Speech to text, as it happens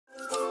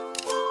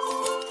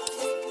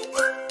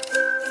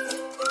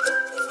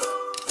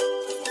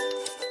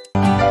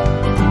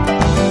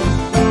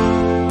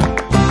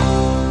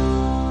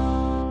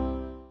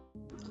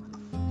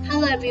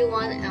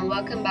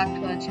welcome back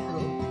to our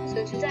channel.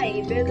 So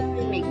today we're going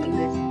to be making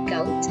this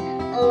goat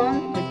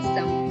along with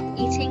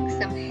eating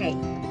some hay.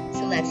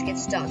 So let's get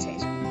started.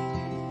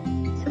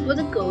 So for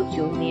the goat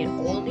you'll need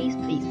all these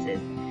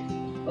pieces.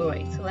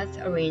 Alright, so let's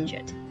arrange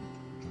it.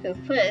 So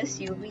first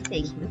you'll be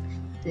taking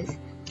this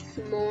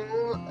small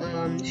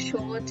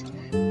short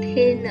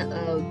thin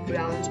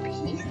brown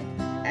piece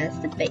as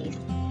the base.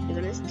 You're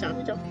going to start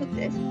it off with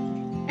this,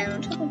 and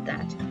on top of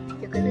that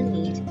you're going to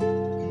need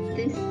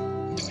this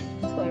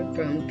sort of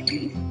brown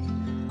piece.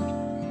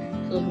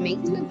 So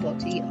making the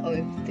body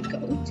of the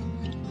goat.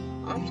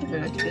 After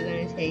that we're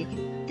going to take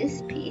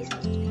this piece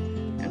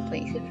and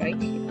place it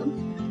right here,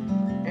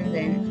 and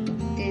then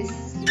this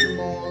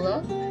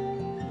smaller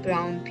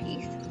brown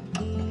piece,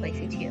 place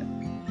it here.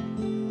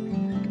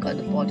 We've got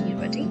the body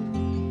ready.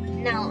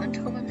 Now on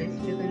top of this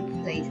we're going to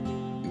place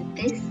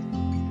this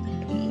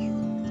piece,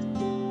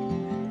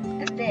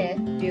 and there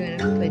we're going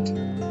to put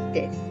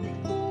this.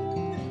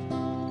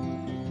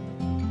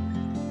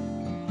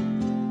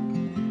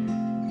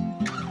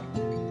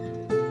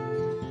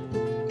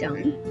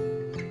 Done.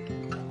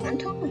 On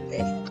top of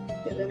this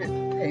we're going to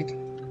put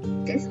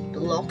this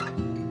block,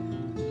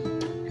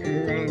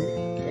 and then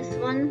this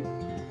one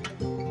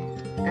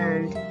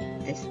and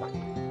this one.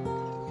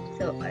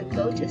 So our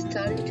goat is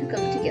starting to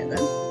come together.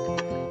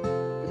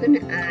 We're going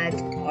to add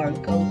our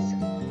goat's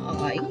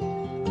eye.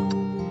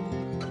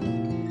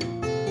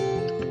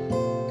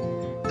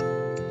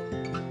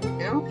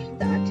 Now after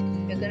that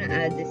we're going to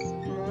add this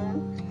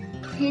small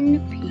thin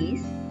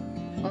piece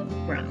of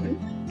brown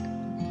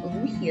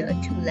over here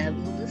to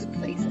level this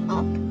place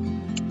up.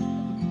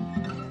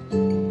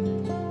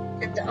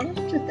 And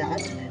after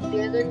that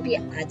we are going to be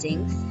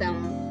adding some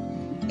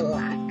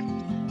black,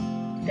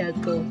 the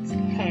goat's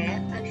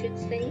hair, I should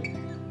say,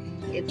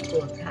 if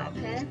goats have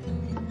hair.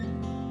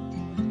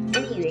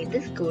 Anyway,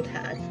 this goat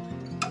has.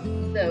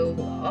 So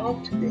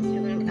after this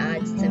we're going to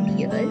add some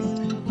ears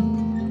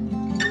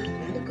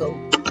on the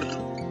goat.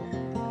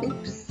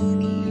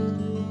 Oopsie.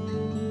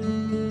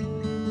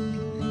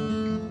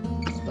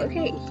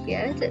 Okay,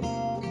 here it is.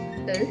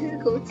 So this is the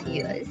goat's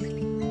ears,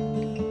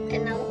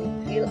 and now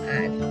we'll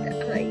add the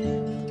eyes.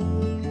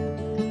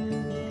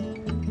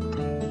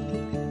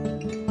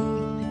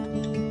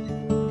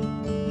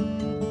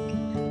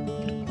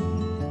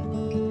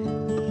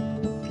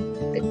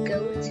 The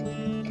goat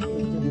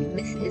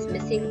is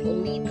missing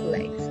only the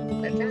legs.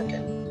 Let's add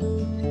them.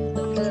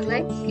 So for the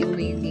legs you'll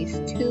need these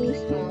two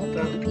small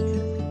brown pieces.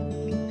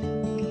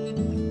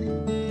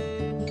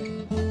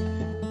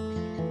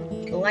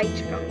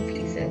 Light brown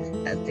pieces,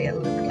 as they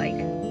look like.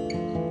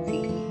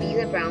 See, these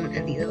are brown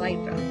and these are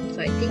light brown, so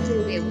I think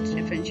we'll be able to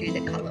differentiate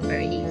the color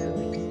very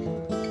easily.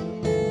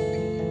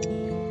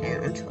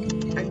 And on top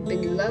and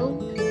below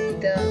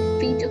the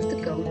feet of the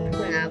goat we're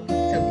going to have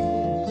some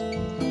holes.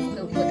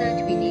 So for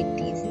that we need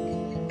these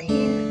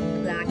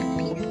thin black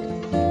pieces.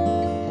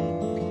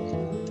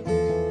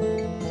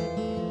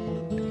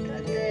 Put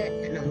that there,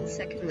 and on the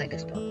second leg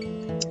as well.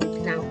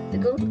 Now the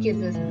goat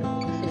gives us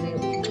milk, so we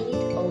will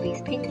need all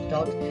these pink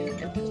dots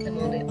and put them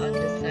on the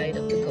other side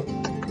of the goat.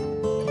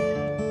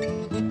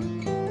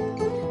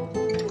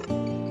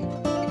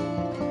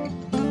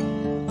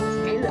 This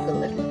may look a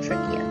little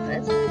tricky at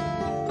first,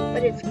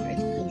 but it's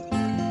pretty easy.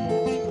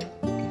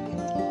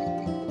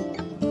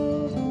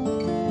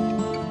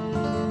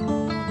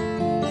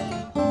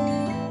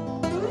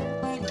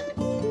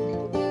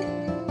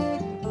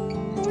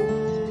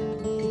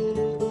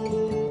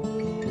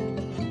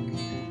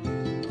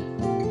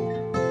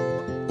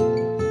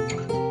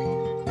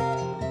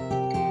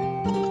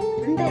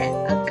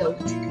 A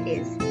goat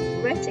is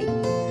ready.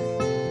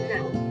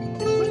 Now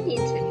we need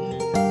to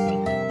eat.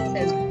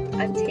 So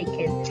I've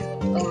taken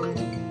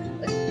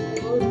a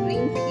small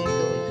green piece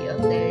over here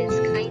that is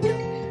kind of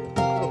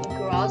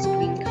grass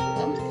green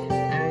color,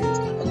 and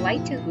a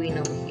lighter green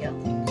over here.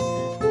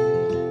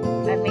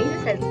 I made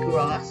this as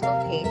grass or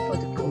hay for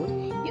the goat.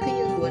 You can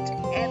use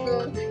whatever,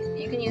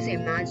 you can use your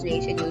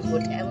imagination, use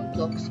whatever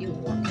blocks you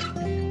want.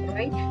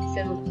 Alright,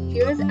 so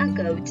here's a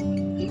goat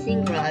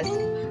eating grass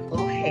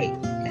or hay.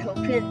 I hope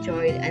you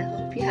enjoyed and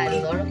hope you had a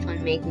lot of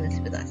fun making this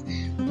with us.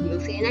 We'll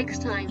see you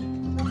next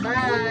time.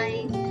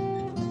 Bye!